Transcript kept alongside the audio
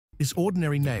This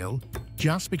ordinary nail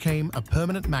just became a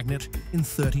permanent magnet in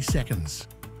 30 seconds.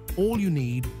 All you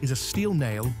need is a steel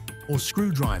nail or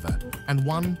screwdriver and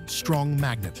one strong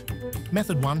magnet.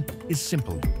 Method 1 is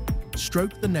simple.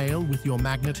 Stroke the nail with your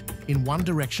magnet in one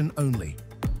direction only.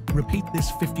 Repeat this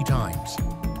 50 times.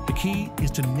 The key is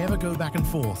to never go back and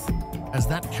forth, as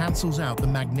that cancels out the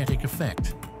magnetic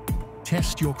effect.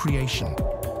 Test your creation.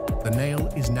 The nail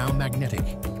is now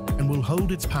magnetic and will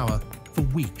hold its power for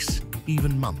weeks,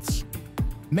 even months.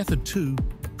 Method 2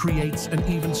 creates an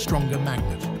even stronger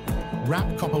magnet.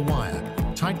 Wrap copper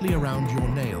wire tightly around your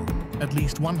nail at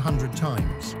least 100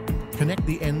 times. Connect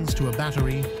the ends to a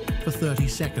battery for 30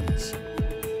 seconds.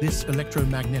 This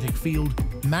electromagnetic field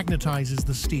magnetizes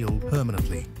the steel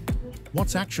permanently.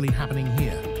 What's actually happening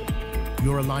here?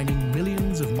 You're aligning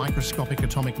millions of microscopic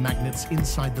atomic magnets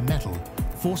inside the metal,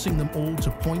 forcing them all to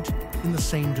point in the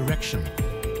same direction.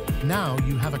 Now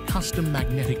you have a custom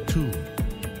magnetic tool,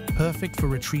 perfect for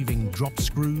retrieving drop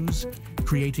screws,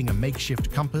 creating a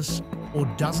makeshift compass, or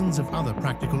dozens of other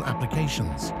practical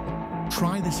applications.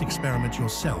 Try this experiment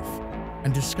yourself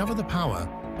and discover the power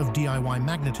of DIY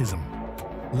magnetism.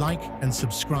 Like and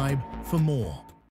subscribe for more.